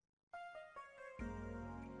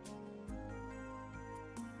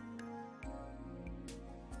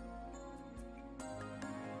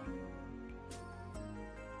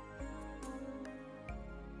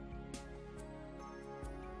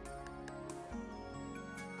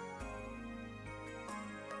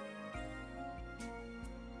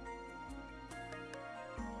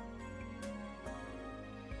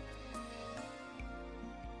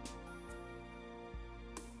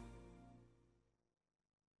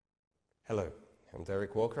Hello, I'm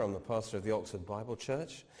Derek Walker. I'm the pastor of the Oxford Bible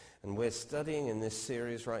Church, and we're studying in this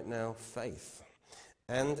series right now faith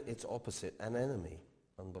and its opposite, an enemy,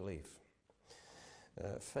 unbelief.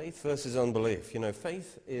 Faith versus unbelief. You know,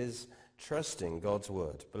 faith is trusting God's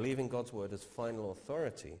word, believing God's word as final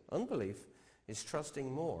authority. Unbelief is trusting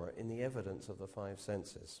more in the evidence of the five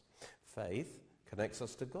senses. Faith connects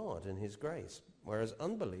us to God and his grace, whereas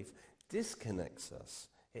unbelief disconnects us.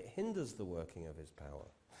 It hinders the working of his power.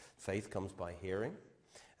 Faith comes by hearing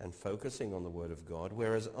and focusing on the word of God,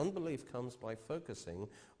 whereas unbelief comes by focusing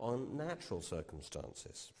on natural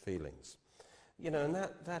circumstances, feelings. You know, and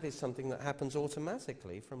that is something that happens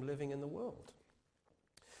automatically from living in the world.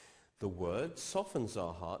 The word softens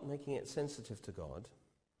our heart, making it sensitive to God,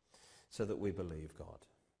 so that we believe God.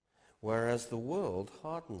 Whereas the world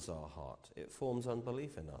hardens our heart. It forms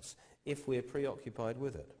unbelief in us if we're preoccupied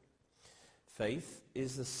with it. Faith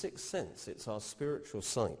is the sixth sense. It's our spiritual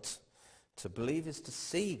sight. To believe is to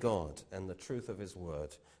see God and the truth of his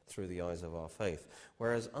word through the eyes of our faith.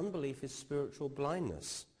 Whereas unbelief is spiritual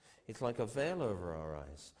blindness. It's like a veil over our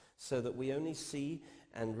eyes, so that we only see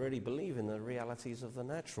and really believe in the realities of the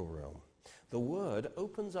natural realm. The word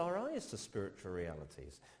opens our eyes to spiritual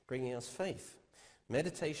realities, bringing us faith.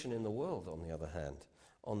 Meditation in the world, on the other hand,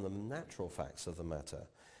 on the natural facts of the matter,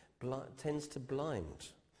 tends to blind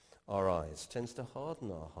our eyes, tends to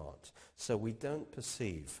harden our heart, so we don't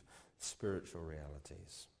perceive spiritual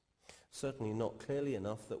realities. Certainly not clearly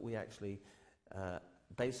enough that we actually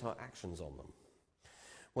base our actions on them.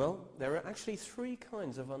 Well, there are actually three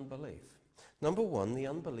kinds of unbelief. Number one, the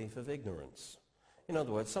unbelief of ignorance. In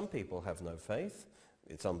other words, some people have no faith.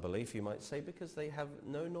 It's unbelief, you might say, because they have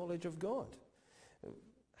no knowledge of God.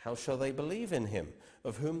 How shall they believe in him,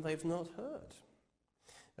 of whom they've not heard?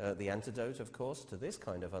 The antidote, of course, to this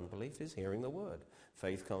kind of unbelief is hearing the word.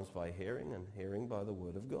 Faith comes by hearing, and hearing by the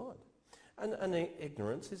word of God. And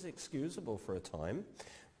ignorance is excusable for a time,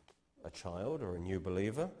 a child or a new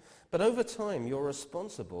believer. But over time, you're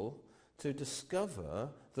responsible to discover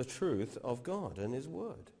the truth of God and his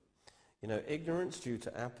word. You know, ignorance due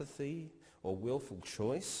to apathy or willful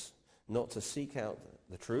choice not to seek out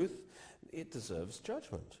the truth, it deserves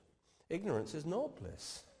judgment. Ignorance is not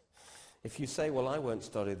bliss. If you say, well, I won't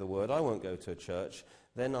study the word, I won't go to a church,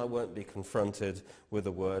 then I won't be confronted with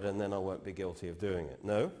the word, and then I won't be guilty of doing it.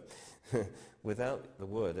 No. Without the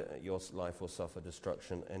word, your life will suffer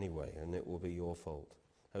destruction anyway, and it will be your fault.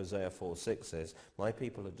 Hosea 4:6 says, my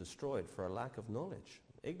people are destroyed for a lack of knowledge,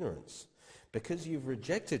 ignorance. Because you've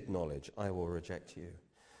rejected knowledge, I will reject you.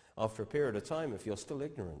 After a period of time, if you're still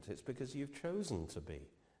ignorant, it's because you've chosen to be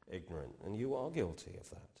ignorant, and you are guilty of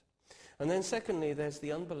that. And then secondly, there's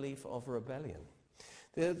the unbelief of rebellion.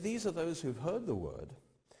 These are those who've heard the word.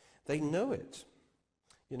 They know it,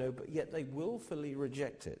 you know, but yet they willfully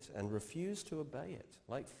reject it and refuse to obey it,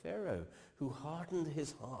 like Pharaoh, who hardened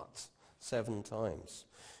his heart 7 times.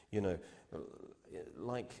 You know,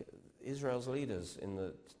 like Israel's leaders in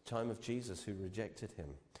the time of Jesus who rejected him.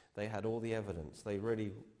 They had all the evidence. They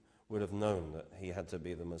really would have known that he had to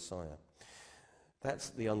be the Messiah.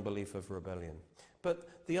 That's the unbelief of rebellion.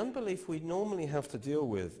 But the unbelief we normally have to deal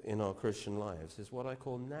with in our Christian lives is what I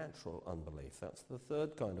call natural unbelief. That's the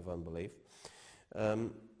third kind of unbelief.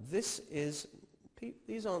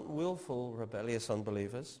 These aren't willful, rebellious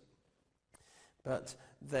unbelievers, but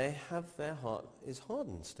their heart is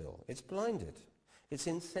hardened still. It's blinded. It's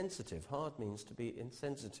insensitive. Hard means to be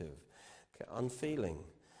insensitive, unfeeling.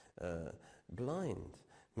 Blind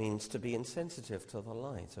means to be insensitive to the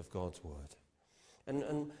light of God's word.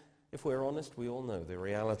 And if we're honest, we all know the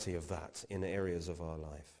reality of that in areas of our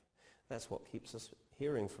life. That's what keeps us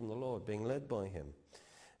hearing from the Lord, being led by him.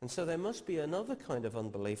 And so there must be another kind of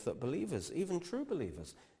unbelief that believers, even true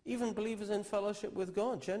believers, even believers in fellowship with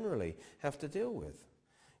God generally have to deal with.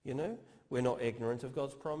 You know, we're not ignorant of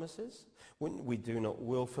God's promises. We do not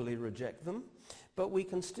willfully reject them, but we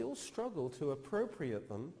can still struggle to appropriate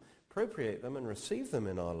them and receive them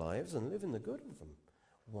in our lives and live in the good of them.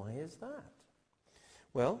 Why is that?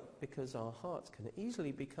 Well, because our hearts can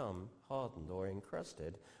easily become hardened or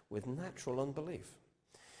encrusted with natural unbelief.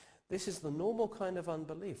 This is the normal kind of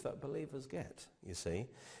unbelief that believers get, you see.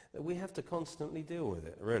 We have to constantly deal with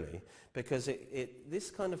it, really, because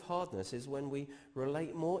this kind of hardness is when we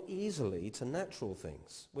relate more easily to natural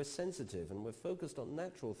things. We're sensitive and we're focused on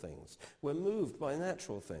natural things. We're moved by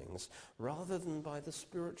natural things rather than by the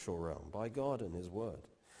spiritual realm, by God and his word.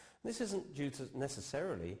 This isn't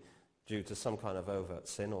necessarily due to some kind of overt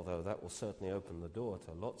sin, although that will certainly open the door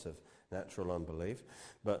to lots of natural unbelief.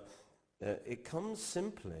 But it comes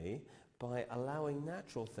simply by allowing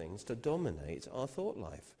natural things to dominate our thought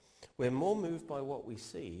life. We're more moved by what we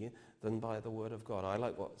see than by the Word of God. I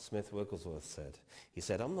like what Smith Wigglesworth said. He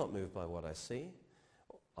said, I'm not moved by what I see.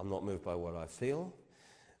 I'm not moved by what I feel,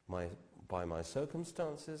 by my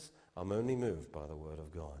circumstances. I'm only moved by the Word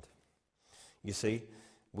of God. You see,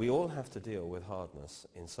 we all have to deal with hardness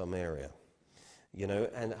in some area. You know,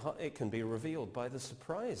 and it can be revealed by the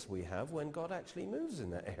surprise we have when God actually moves in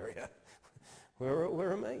that area.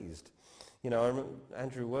 We're amazed. You know,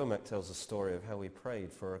 Andrew Womack tells a story of how he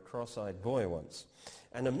prayed for a cross-eyed boy once.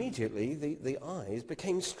 And immediately the eyes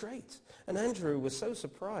became straight. And Andrew was so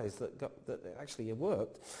surprised that it actually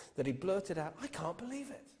worked that he blurted out, I can't believe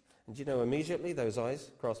it. And you know, immediately those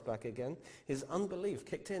eyes crossed back again. His unbelief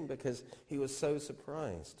kicked in because he was so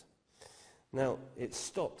surprised. Now, it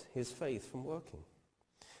stopped his faith from working.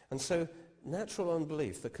 And so natural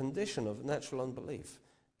unbelief, the condition of natural unbelief,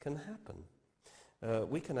 can happen.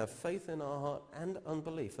 We can have faith in our heart and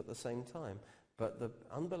unbelief at the same time, but the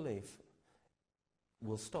unbelief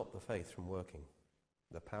will stop the faith from working.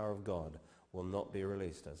 The power of God will not be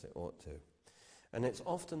released as it ought to. And it's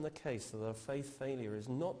often the case that our faith failure is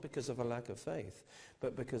not because of a lack of faith,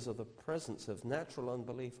 but because of the presence of natural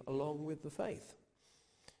unbelief along with the faith.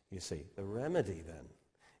 You see, the remedy then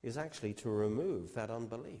is actually to remove that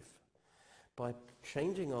unbelief by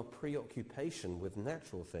changing our preoccupation with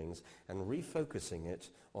natural things and refocusing it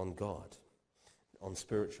on God, on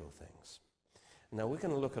spiritual things. Now we're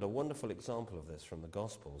going to look at a wonderful example of this from the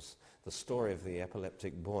Gospels, the story of the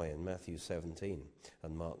epileptic boy in Matthew 17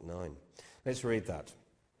 and Mark 9. Let's read that.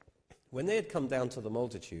 When they had come down to the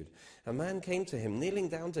multitude, a man came to him, kneeling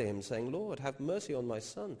down to him, saying, Lord, have mercy on my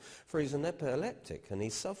son, for he's an epileptic, and he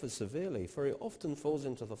suffers severely, for he often falls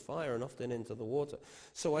into the fire and often into the water.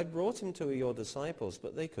 So I brought him to your disciples,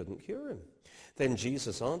 but they couldn't cure him. Then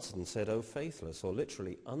Jesus answered and said, O faithless, or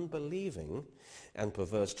literally unbelieving and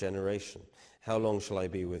perverse generation, how long shall I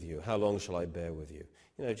be with you? How long shall I bear with you?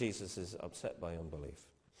 You know, Jesus is upset by unbelief.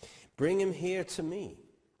 Bring him here to me.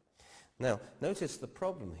 Now, notice the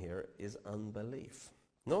problem here is unbelief.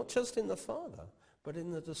 Not just in the Father, but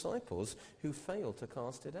in the disciples who failed to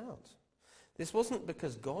cast it out. This wasn't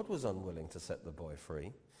because God was unwilling to set the boy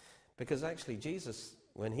free, because actually Jesus,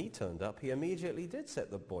 when he turned up, he immediately did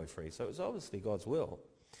set the boy free. So it was obviously God's will.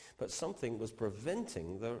 But something was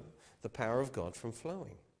preventing the power of God from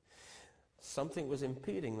flowing. Something was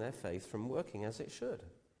impeding their faith from working as it should.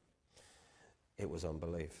 It was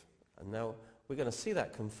unbelief. And now we're going to see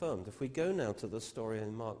that confirmed. If we go now to the story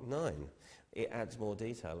in Mark 9, it adds more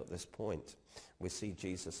detail at this point. We see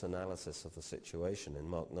Jesus' analysis of the situation in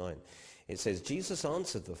Mark 9. It says, Jesus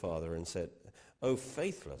answered the father and said, O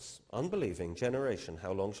faithless, unbelieving generation,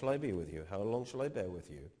 how long shall I be with you? How long shall I bear with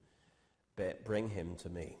you? Bring him to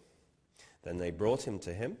me. Then they brought him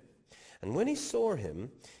to him. And when he saw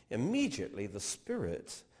him, immediately the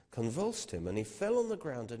spirit convulsed him, and he fell on the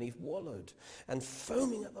ground, and he wallowed, and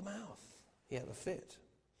foaming at the mouth. He had a fit.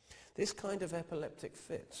 This kind of epileptic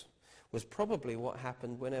fit was probably what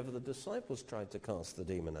happened whenever the disciples tried to cast the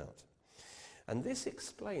demon out. And this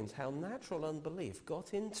explains how natural unbelief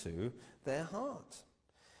got into their heart.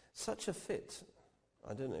 Such a fit,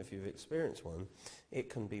 I don't know if you've experienced one, it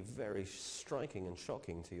can be very striking and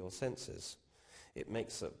shocking to your senses. It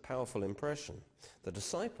makes a powerful impression. The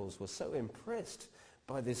disciples were so impressed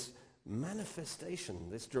by this manifestation,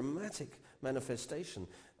 this dramatic manifestation,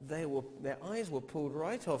 their eyes were pulled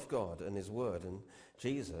right off God and his word and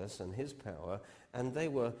Jesus and his power, and they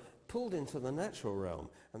were pulled into the natural realm,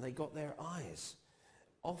 and they got their eyes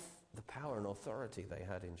off the power and authority they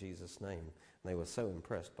had in Jesus' name. And they were so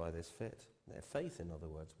impressed by this fit. Their faith, in other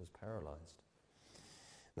words, was paralyzed.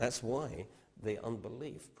 That's why the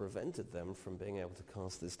unbelief prevented them from being able to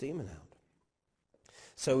cast this demon out.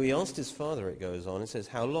 So he asked his father, it goes on, it says,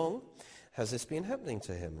 how long has this been happening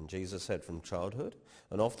to him? And Jesus said, from childhood,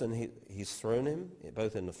 and often he's thrown him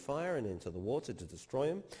both in the fire and into the water to destroy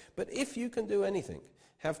him. But if you can do anything,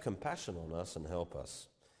 have compassion on us and help us.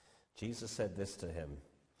 Jesus said this to him,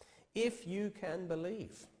 if you can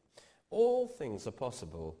believe, all things are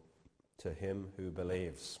possible to him who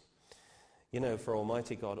believes. You know, for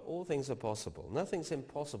Almighty God, all things are possible. Nothing's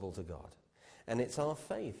impossible to God. And it's our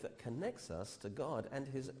faith that connects us to God and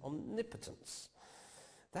his omnipotence.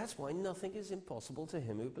 That's why nothing is impossible to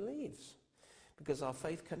him who believes. Because our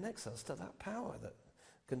faith connects us to that power that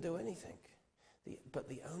can do anything. But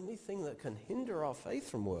the only thing that can hinder our faith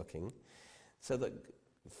from working, so that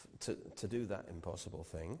to do that impossible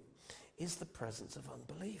thing, is the presence of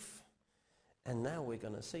unbelief. And now we're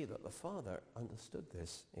going to see that the Father understood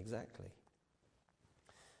this exactly.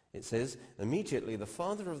 It says, immediately the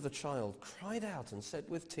father of the child cried out and said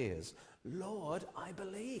with tears, Lord, I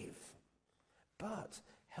believe, but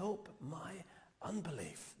Help my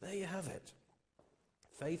unbelief. There you have it.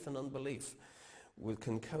 Faith and unbelief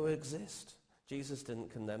can coexist. Jesus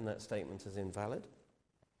didn't condemn that statement as invalid.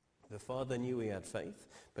 The Father knew he had faith,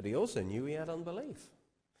 but he also knew he had unbelief.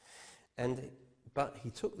 But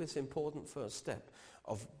he took this important first step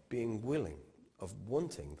of being willing, of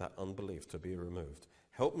wanting that unbelief to be removed.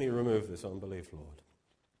 Help me remove this unbelief, Lord.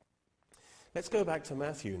 Let's go back to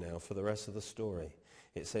Matthew now for the rest of the story.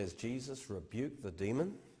 It says, Jesus rebuked the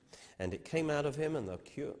demon, and it came out of him, and the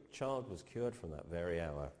child was cured from that very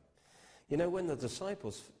hour. You know, when the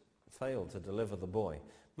disciples failed to deliver the boy,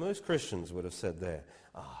 most Christians would have said there,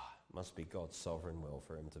 must be God's sovereign will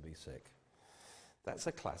for him to be sick. That's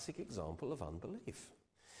a classic example of unbelief.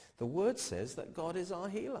 The word says that God is our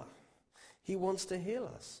healer. He wants to heal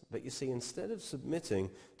us. But you see, instead of submitting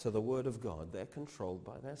to the word of God, they're controlled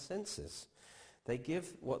by their senses. They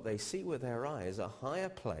give what they see with their eyes a higher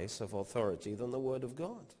place of authority than the word of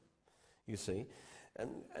God, you see.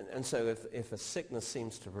 And so if a sickness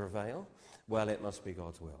seems to prevail, well, it must be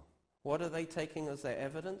God's will. What are they taking as their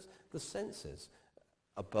evidence? The senses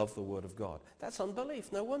above the word of God. That's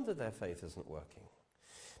unbelief. No wonder their faith isn't working.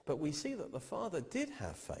 But we see that the Father did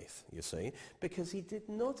have faith, you see, because he did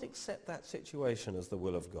not accept that situation as the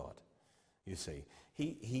will of God, you see.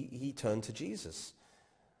 He turned to Jesus.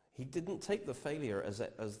 He didn't take the failure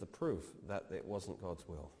as the proof that it wasn't God's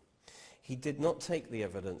will. He did not take the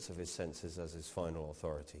evidence of his senses as his final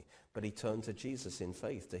authority, but he turned to Jesus in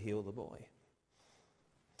faith to heal the boy.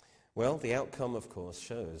 Well, the outcome, of course,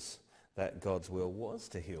 shows that God's will was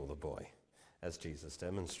to heal the boy, as Jesus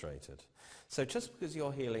demonstrated. So just because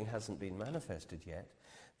your healing hasn't been manifested yet,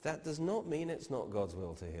 that does not mean it's not God's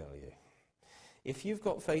will to heal you. If you've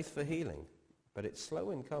got faith for healing, but it's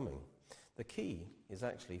slow in coming, the key is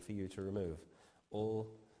actually for you to remove all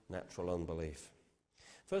natural unbelief.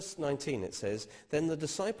 Verse 19, it says, Then the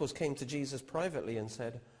disciples came to Jesus privately and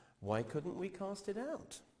said, Why couldn't we cast it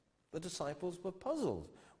out? The disciples were puzzled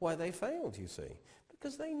why they failed, you see,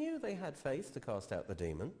 because they knew they had faith to cast out the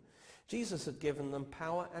demon. Jesus had given them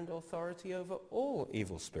power and authority over all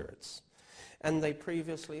evil spirits, and they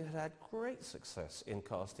previously had had great success in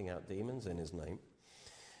casting out demons in his name.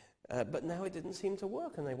 But now it didn't seem to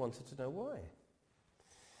work, and they wanted to know why.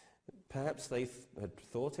 Perhaps they had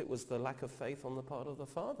thought it was the lack of faith on the part of the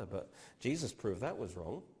Father, but Jesus proved that was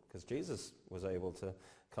wrong, because Jesus was able to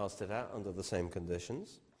cast it out under the same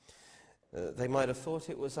conditions. They might have thought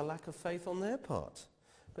it was a lack of faith on their part,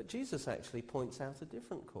 but Jesus actually points out a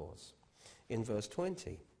different cause. In verse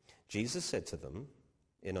 20, Jesus said to them,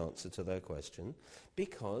 in answer to their question,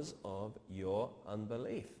 because of your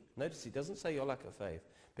unbelief. Notice he doesn't say your lack of faith,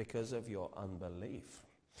 because of your unbelief.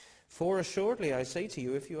 For assuredly I say to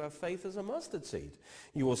you, if you have faith as a mustard seed,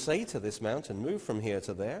 you will say to this mountain, move from here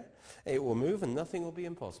to there. It will move and nothing will be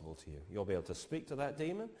impossible to you. You'll be able to speak to that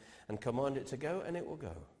demon and command it to go, and it will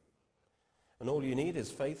go. And all you need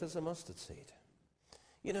is faith as a mustard seed.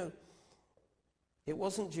 You know, it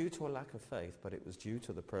wasn't due to a lack of faith, but it was due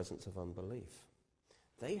to the presence of unbelief.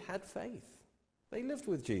 They had faith. They lived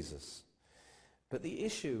with Jesus. But the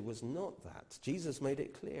issue was not that. Jesus made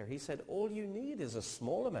it clear. He said, all you need is a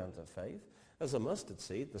small amount of faith as a mustard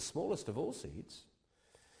seed, the smallest of all seeds,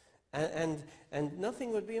 and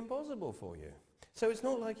nothing would be impossible for you. So it's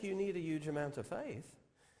not like you need a huge amount of faith.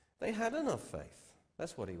 They had enough faith.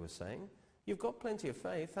 That's what he was saying. You've got plenty of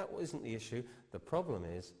faith. That isn't the issue. The problem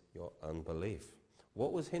is your unbelief.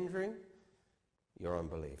 What was hindering? Your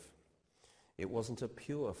unbelief. It wasn't a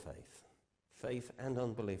pure faith. Faith and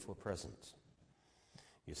unbelief were present.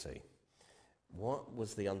 You see, what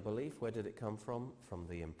was the unbelief? Where did it come from? From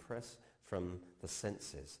the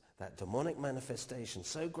senses. That demonic manifestation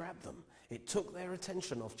so grabbed them. It took their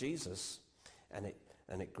attention off Jesus, and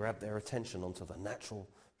it grabbed their attention onto the natural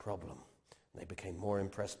problem. They became more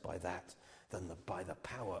impressed by that than by the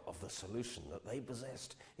power of the solution that they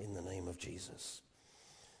possessed in the name of Jesus.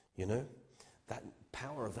 You know, that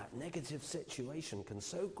power of that negative situation can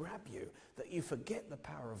so grab you that you forget the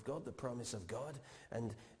power of God, the promise of God,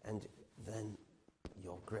 and then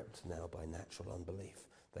you're gripped now by natural unbelief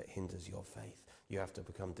that hinders your faith. You have to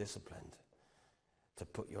become disciplined to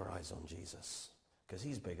put your eyes on Jesus, because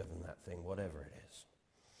he's bigger than that thing, whatever it is.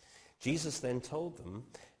 Jesus then told them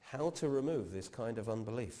how to remove this kind of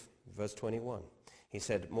unbelief. Verse 21, he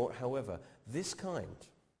said, however, this kind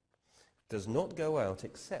does not go out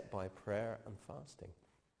except by prayer and fasting.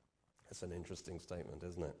 That's an interesting statement,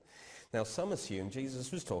 isn't it? Now, some assume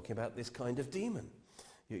Jesus was talking about this kind of demon.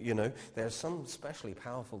 You know, there are some especially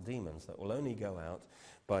powerful demons that will only go out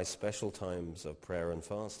by special times of prayer and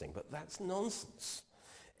fasting. But that's nonsense.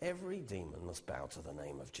 Every demon must bow to the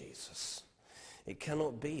name of Jesus. It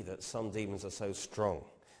cannot be that some demons are so strong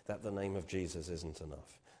that the name of Jesus isn't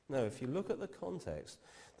enough. No, if you look at the context,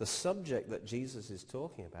 the subject that Jesus is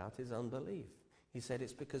talking about is unbelief. He said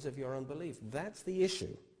it's because of your unbelief. That's the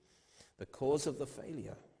issue, the cause of the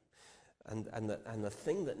failure, and the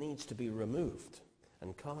thing that needs to be removed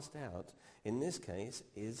and cast out, in this case,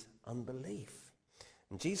 is unbelief.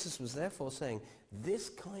 And Jesus was therefore saying, this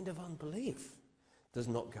kind of unbelief does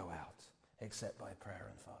not go out except by prayer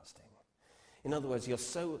and fasting. In other words, you're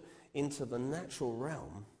so into the natural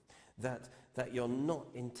realm that you're not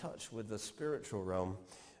in touch with the spiritual realm.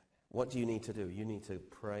 What do you need to do? You need to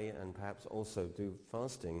pray and perhaps also do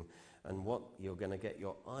fasting. And what you're going to get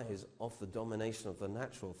your eyes off the domination of the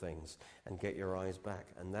natural things and get your eyes back.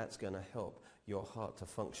 And that's going to help your heart to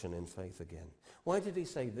function in faith again. Why did he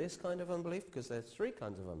say this kind of unbelief? Because there's three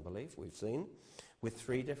kinds of unbelief we've seen with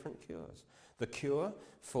three different cures. The cure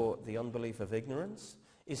for the unbelief of ignorance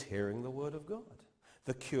is hearing the word of God.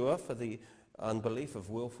 The cure for the unbelief of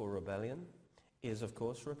willful rebellion is, of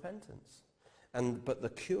course, repentance. But the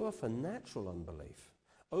cure for natural unbelief,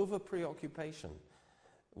 over preoccupation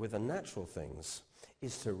with the natural things,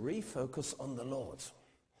 is to refocus on the Lord.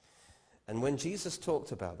 And when Jesus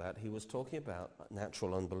talked about that, he was talking about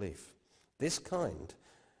natural unbelief. This kind,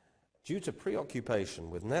 due to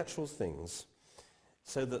preoccupation with natural things,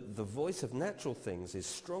 so that the voice of natural things is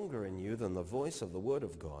stronger in you than the voice of the Word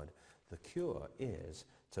of God, the cure is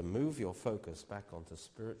to move your focus back onto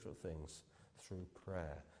spiritual things through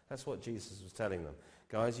prayer. That's what Jesus was telling them.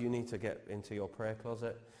 Guys, you need to get into your prayer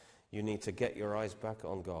closet. You need to get your eyes back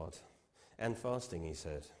on God. And fasting, he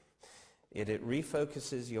said. It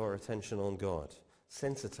refocuses your attention on God,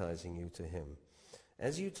 sensitizing you to him.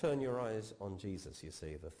 As you turn your eyes on Jesus, you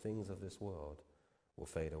see, the things of this world will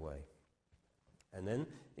fade away. And then,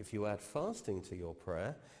 if you add fasting to your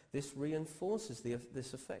prayer, this reinforces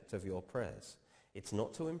this effect of your prayers. It's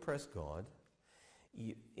not to impress God.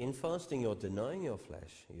 In fasting, you're denying your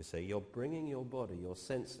flesh, you see. You're bringing your body, your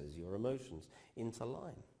senses, your emotions into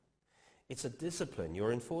line. It's a discipline.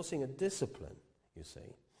 You're enforcing a discipline, you see.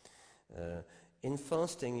 In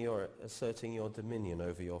fasting, you're asserting your dominion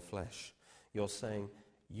over your flesh. You're saying,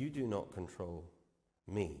 you do not control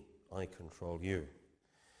me, I control you.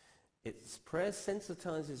 Prayer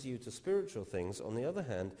sensitizes you to spiritual things. On the other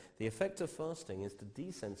hand, the effect of fasting is to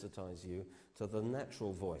desensitize you to the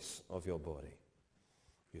natural voice of your body,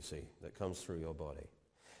 you see, that comes through your body.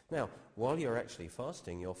 Now, while you're actually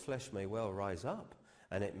fasting, your flesh may well rise up,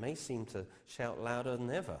 and it may seem to shout louder than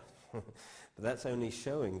ever. But that's only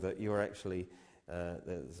showing that you're actually,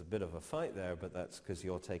 there's a bit of a fight there, but that's because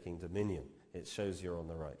you're taking dominion. It shows you're on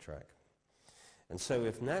the right track. And so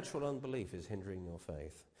if natural unbelief is hindering your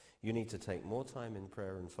faith, you need to take more time in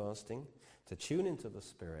prayer and fasting to tune into the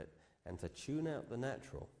Spirit and to tune out the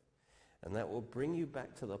natural. And that will bring you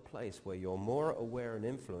back to the place where you're more aware and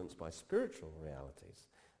influenced by spiritual realities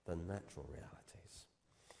than natural realities.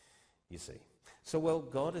 You see. So, well,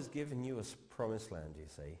 God has given you a promised land, you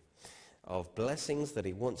see, of blessings that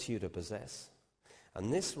he wants you to possess.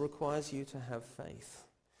 And this requires you to have faith.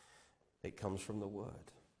 It comes from the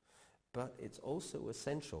Word. But it's also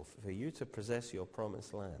essential for you to possess your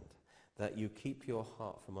promised land, that you keep your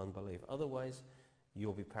heart from unbelief. Otherwise,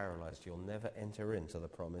 you'll be paralyzed. You'll never enter into the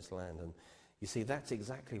promised land. And you see, that's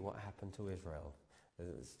exactly what happened to Israel.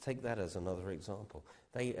 Let's take that as another example.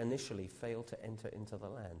 They initially failed to enter into the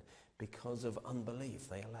land because of unbelief.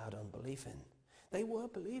 They allowed unbelief in. They were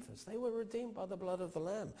believers. They were redeemed by the blood of the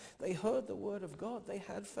Lamb. They heard the word of God. They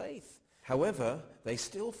had faith. However, they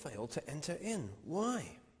still failed to enter in. Why?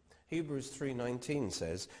 Hebrews 3:19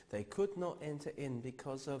 says they could not enter in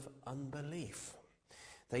because of unbelief.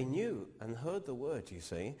 They knew and heard the word, you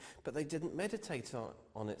see, but they didn't meditate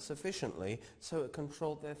on it sufficiently, so it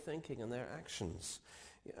controlled their thinking and their actions.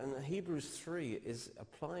 And Hebrews 3 is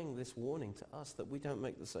applying this warning to us that we don't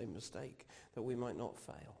make the same mistake, that we might not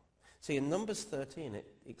fail. See, in Numbers 13, it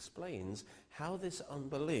explains how this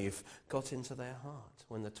unbelief got into their heart.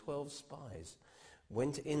 When the 12 spies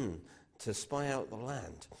went in to spy out the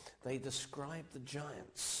land, they described the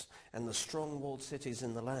giants and the strong-walled cities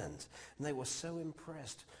in the land. And they were so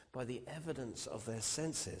impressed by the evidence of their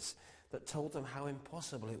senses that told them how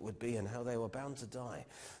impossible it would be and how they were bound to die,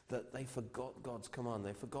 that they forgot God's command,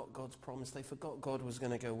 they forgot God's promise, they forgot God was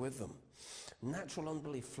going to go with them. Natural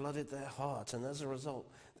unbelief flooded their heart, and as a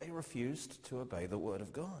result, they refused to obey the word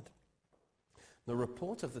of God. The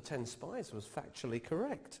report of the 10 spies was factually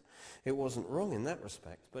correct. It wasn't wrong in that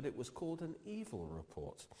respect, but it was called an evil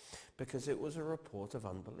report because it was a report of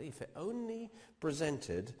unbelief. It only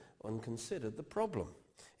presented and considered the problem.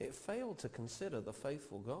 It failed to consider the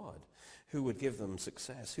faithful God who would give them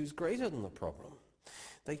success, who's greater than the problem.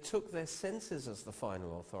 They took their senses as the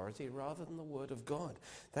final authority rather than the word of God.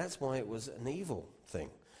 That's why it was an evil thing,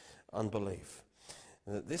 unbelief.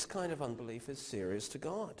 This kind of unbelief is serious to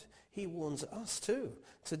God. He warns us too.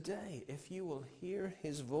 Today, if you will hear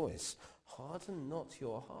his voice, harden not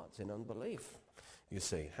your hearts in unbelief. You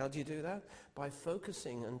see, how do you do that? By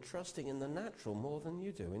focusing and trusting in the natural more than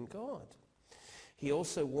you do in God. He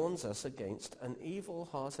also warns us against an evil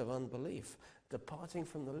heart of unbelief, departing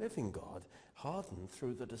from the living God, hardened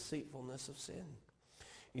through the deceitfulness of sin.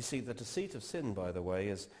 You see, the deceit of sin, by the way,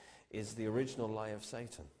 is the original lie of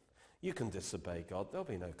Satan. You can disobey God. There'll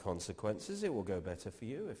be no consequences. It will go better for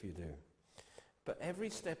you if you do. But every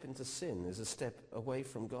step into sin is a step away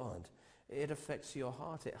from God. It affects your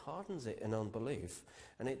heart. It hardens it in unbelief.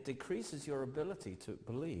 And it decreases your ability to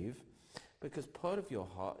believe because part of your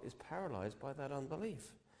heart is paralyzed by that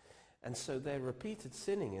unbelief. And so their repeated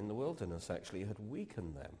sinning in the wilderness actually had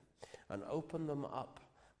weakened them and opened them up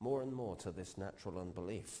more and more to this natural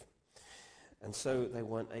unbelief. And so they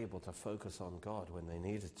weren't able to focus on God when they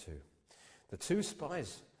needed to. The two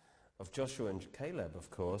spies of Joshua and Caleb, of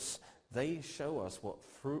course, they show us what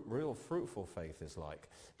real fruitful faith is like.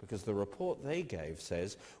 Because the report they gave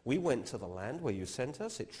says, we went to the land where you sent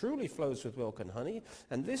us. It truly flows with milk and honey,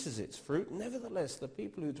 and this is its fruit. Nevertheless, the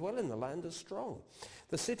people who dwell in the land are strong.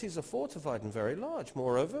 The cities are fortified and very large.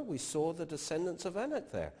 Moreover, we saw the descendants of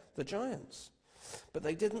Anak there, the giants. But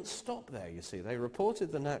they didn't stop there, you see. They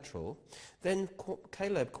reported the natural. Then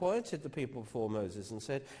Caleb quieted the people before Moses and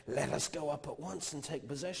said, let us go up at once and take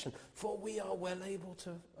possession, for we are well able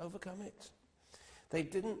to overcome it. They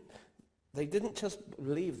didn't just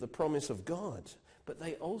believe the promise of God, but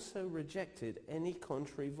they also rejected any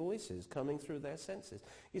contrary voices coming through their senses.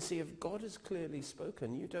 You see, if God has clearly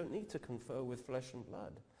spoken, you don't need to confer with flesh and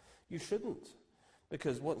blood. You shouldn't,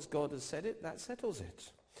 because once God has said it, that settles it.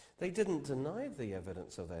 They didn't deny the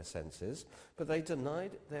evidence of their senses, but they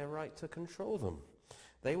denied their right to control them.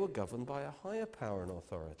 They were governed by a higher power and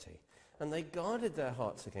authority, and they guarded their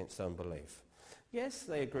hearts against unbelief. Yes,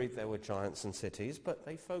 they agreed there were giants and cities, but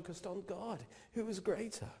they focused on God, who was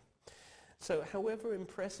greater. So however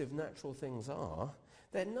impressive natural things are,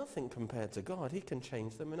 they're nothing compared to God. He can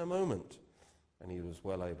change them in a moment, and he was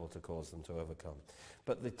well able to cause them to overcome.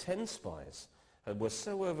 But the 10 spies were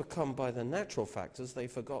so overcome by the natural factors they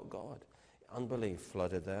forgot God. Unbelief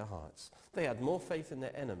flooded their hearts. They had more faith in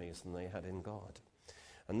their enemies than they had in God.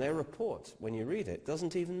 And their report, when you read it,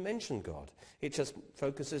 doesn't even mention God. It just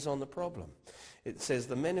focuses on the problem. It says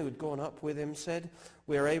the men who had gone up with him said,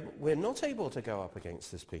 we're not able to go up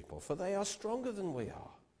against this people, for they are stronger than we are.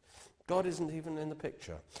 God isn't even in the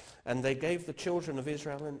picture. And they gave the children of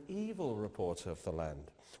Israel an evil report of the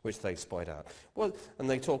land, which they spied out. Well, and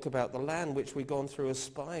they talk about the land which we've gone through as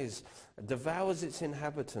spies, devours its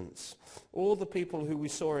inhabitants. All the people who we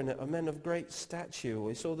saw in it are men of great stature.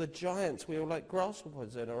 We saw the giants. We were like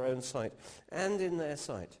grasshoppers in our own sight and in their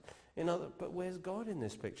sight. But where's God in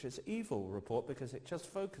this picture? It's evil report because it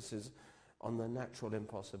just focuses on the natural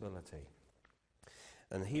impossibility.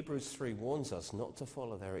 And Hebrews 3 warns us not to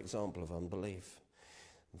follow their example of unbelief.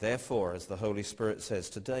 Therefore, as the Holy Spirit says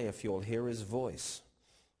today, if you'll hear his voice,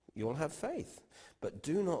 you'll have faith. But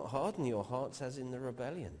do not harden your hearts as in the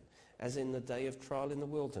rebellion, as in the day of trial in the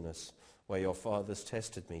wilderness, where your fathers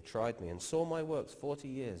tested me, tried me, and saw my works 40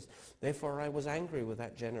 years. Therefore I was angry with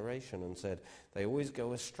that generation and said, they always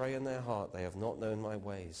go astray in their heart. They have not known my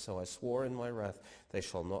ways. So I swore in my wrath, they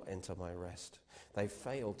shall not enter my rest. They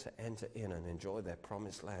failed to enter in and enjoy their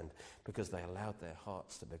promised land because they allowed their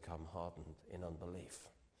hearts to become hardened in unbelief.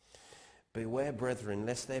 Beware, brethren,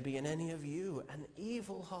 lest there be in any of you an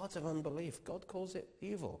evil heart of unbelief. God calls it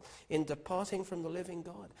evil. In departing from the living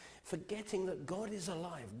God, forgetting that God is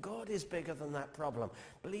alive. God is bigger than that problem.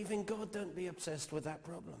 Believing God, don't be obsessed with that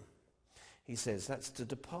problem. He says that's to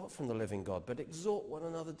depart from the living God, but exhort one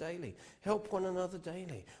another daily. Help one another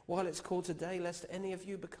daily. While it's called today, lest any of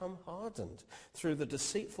you become hardened through the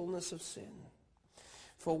deceitfulness of sin.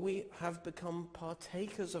 For we have become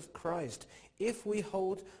partakers of Christ if we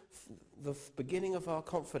hold the beginning of our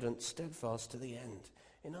confidence steadfast to the end.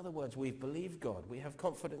 In other words, we've believed God. We have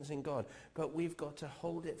confidence in God. But we've got to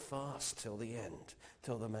hold it fast till the end,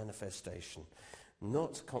 till the manifestation.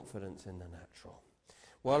 Not confidence in the natural.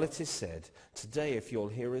 While it is said, today if you'll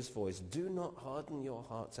hear his voice, do not harden your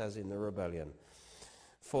hearts as in the rebellion.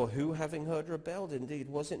 For who having heard rebelled? Indeed,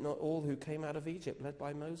 was it not all who came out of Egypt led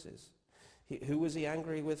by Moses? Who was he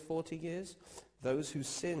angry with 40 years? Those who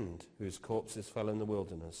sinned, whose corpses fell in the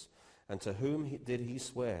wilderness. And to whom did he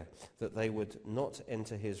swear that they would not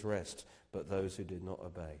enter his rest, but those who did not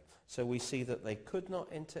obey? So we see that they could not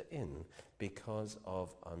enter in because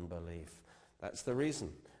of unbelief. That's the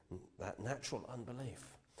reason, that natural unbelief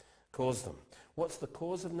caused them. What's the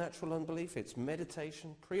cause of natural unbelief? It's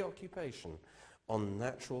meditation, preoccupation on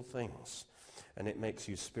natural things, and it makes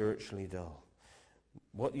you spiritually dull.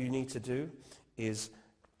 What you need to do is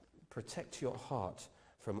protect your heart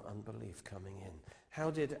from unbelief coming in. How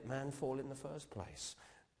did man fall in the first place?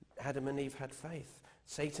 Adam and Eve had faith.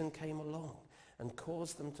 Satan came along and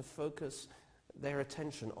caused them to focus their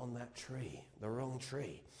attention on that tree, the wrong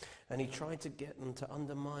tree. And he tried to get them to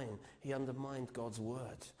undermined God's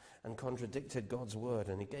word and contradicted God's word,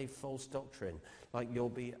 and he gave false doctrine, like you'll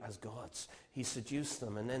be as gods. He seduced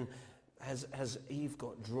them, and then as Eve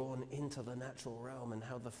got drawn into the natural realm and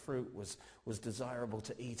how the fruit was desirable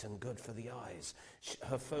to eat and good for the eyes,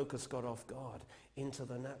 her focus got off God into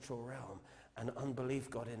the natural realm, and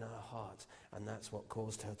unbelief got in her heart, and that's what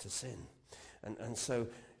caused her to sin. And so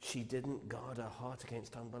she didn't guard her heart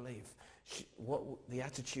against unbelief. The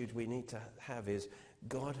attitude we need to have is,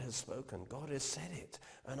 God has spoken, God has said it,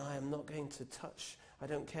 and I am not going to touch. I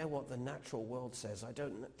don't care what the natural world says. I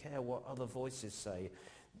don't care what other voices say.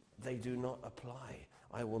 They do not apply.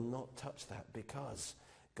 I will not touch that because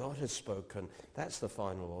God has spoken. That's the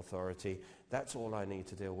final authority. That's all I need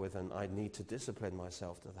to deal with, and I need to discipline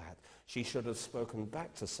myself to that. She should have spoken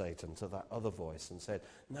back to Satan, to that other voice, and said,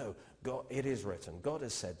 no, God, it is written. God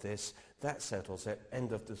has said this. That settles it.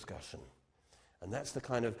 End of discussion. And that's the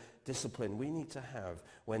kind of discipline we need to have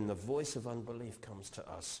when the voice of unbelief comes to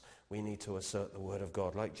us. We need to assert the word of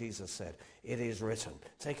God. Like Jesus said, it is written.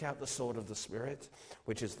 Take out the sword of the Spirit,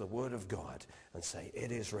 which is the word of God, and say,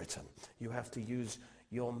 it is written. You have to use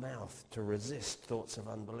your mouth to resist thoughts of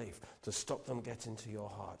unbelief, to stop them getting to your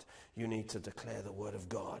heart. You need to declare the word of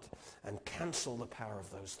God and cancel the power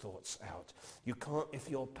of those thoughts out. You can't, if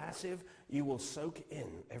you're passive, you will soak in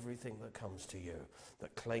everything that comes to you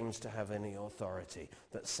that claims to have any authority,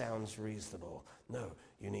 that sounds reasonable. No,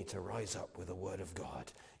 you need to rise up with the word of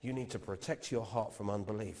God. You need to protect your heart from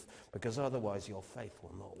unbelief, because otherwise your faith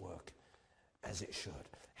will not work as it should.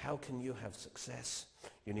 How can you have success?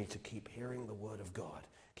 You need to keep hearing the word of God.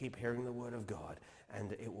 Keep hearing the word of God,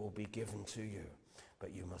 and it will be given to you.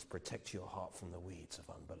 But you must protect your heart from the weeds of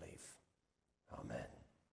unbelief. Amen.